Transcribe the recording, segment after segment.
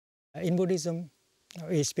In Buddhism,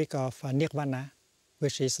 we speak of nirvana,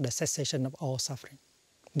 which is the cessation of all suffering.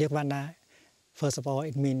 Nirvana, first of all,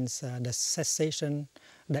 it means the cessation,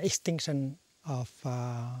 the extinction of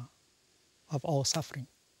all suffering.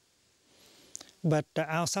 But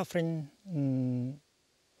our suffering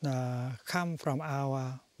come from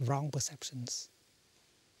our wrong perceptions,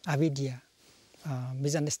 avidya,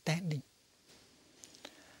 misunderstanding.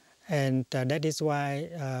 And that is why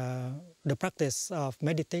the practice of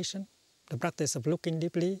meditation, the practice of looking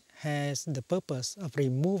deeply, has the purpose of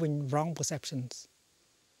removing wrong perceptions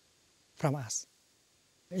from us.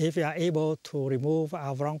 If we are able to remove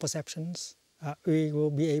our wrong perceptions, we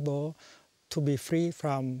will be able to be free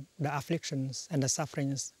from the afflictions and the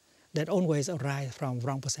sufferings that always arise from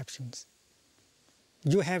wrong perceptions.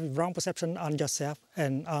 You have wrong perception on yourself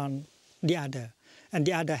and on the other, and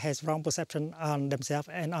the other has wrong perception on themselves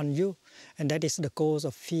and on you, and that is the cause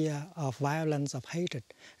of fear, of violence, of hatred.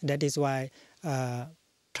 And that is why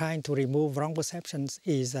trying to remove wrong perceptions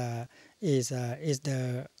is the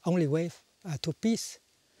only way to peace.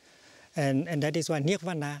 And that is why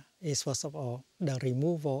nirvana is, first of all, the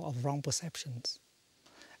removal of wrong perceptions.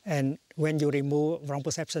 And when you remove wrong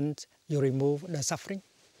perceptions, you remove the suffering.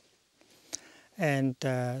 And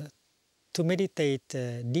to meditate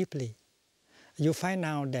deeply, you find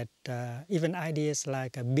out that even ideas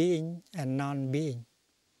like being and non-being,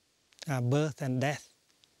 birth and death,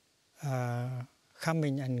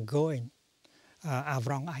 coming and going, are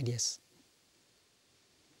wrong ideas.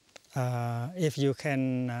 If you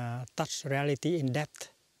can touch reality in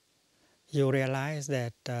depth, you realize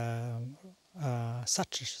that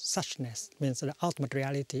suchness means the ultimate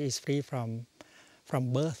reality is free from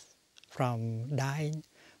birth, from dying,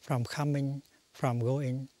 from coming, from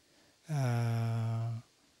going,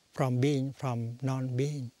 from being, from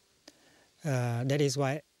non-being. That is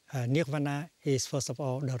why nirvana is, first of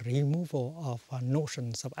all, the removal of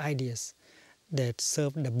notions, of ideas that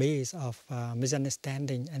serve the base of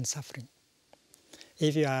misunderstanding and suffering.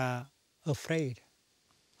 If you are afraid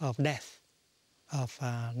of death, of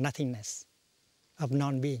nothingness, of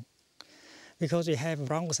non-being, because we have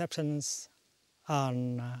wrong perceptions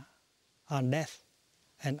on death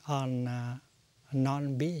and on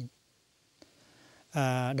non-being.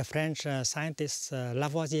 The French scientist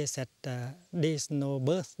Lavoisier said there is no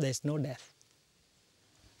birth, there is no death.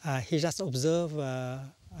 He just observed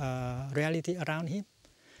reality around him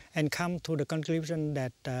and come to the conclusion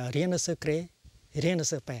that rien ne se crée, rien ne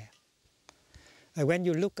se perd. When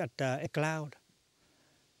you look at a cloud,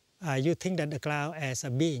 you think that the cloud as a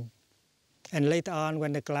being. And later on,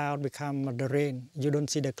 when the cloud becomes the rain, you don't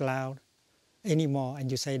see the cloud anymore, and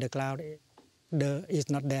you say the cloud is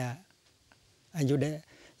not there. And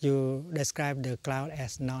you describe the cloud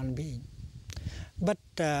as non-being. But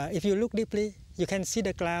if you look deeply, you can see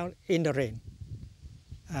the cloud in the rain.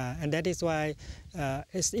 And that is why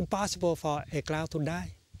it's impossible for a cloud to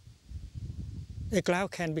die. A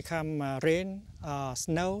cloud can become rain, or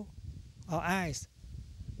snow, or ice,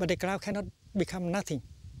 but a cloud cannot become nothing.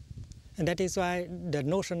 And that is why the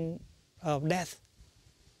notion of death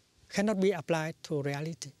cannot be applied to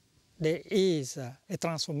reality. There is a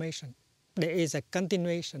transformation. There is a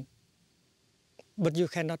continuation. But you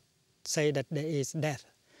cannot say that there is death,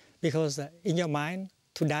 because in your mind,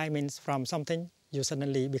 to die means from something, you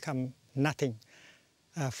suddenly become nothing.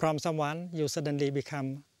 From someone, you suddenly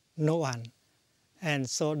become no one. And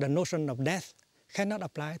so the notion of death cannot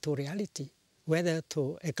apply to reality, whether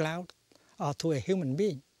to a cloud or to a human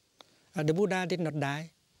being. The Buddha did not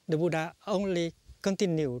die. The Buddha only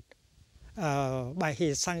continued by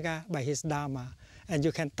his Sangha, by his Dharma, and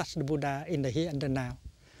you can touch the Buddha in the here and the now.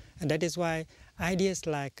 And that is why ideas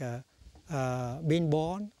like being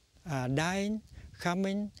born, dying,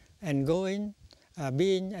 coming and going,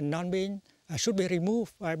 being and non-being should be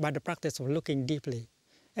removed by the practice of looking deeply.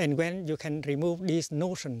 And when you can remove these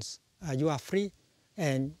notions, you are free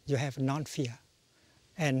and you have non-fear.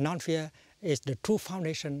 And non-fear is the true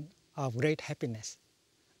foundation of great happiness.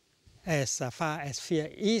 As far as fear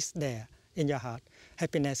is there in your heart,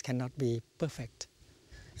 happiness cannot be perfect.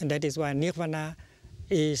 And that is why nirvana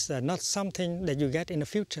is not something that you get in the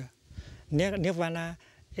future. Nirvana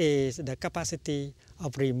is the capacity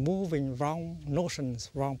of removing wrong notions,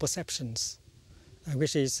 wrong perceptions,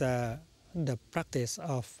 which is the practice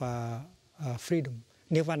of freedom.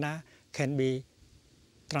 Nirvana can be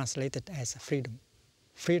translated as freedom,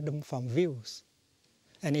 freedom from views.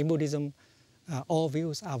 And in Buddhism, all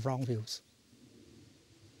views are wrong views.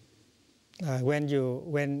 When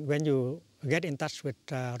you get in touch with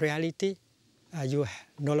reality, you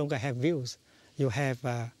no longer have views. You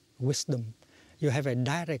have wisdom. You have a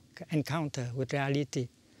direct encounter with reality,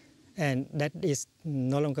 and that is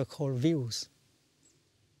no longer called views.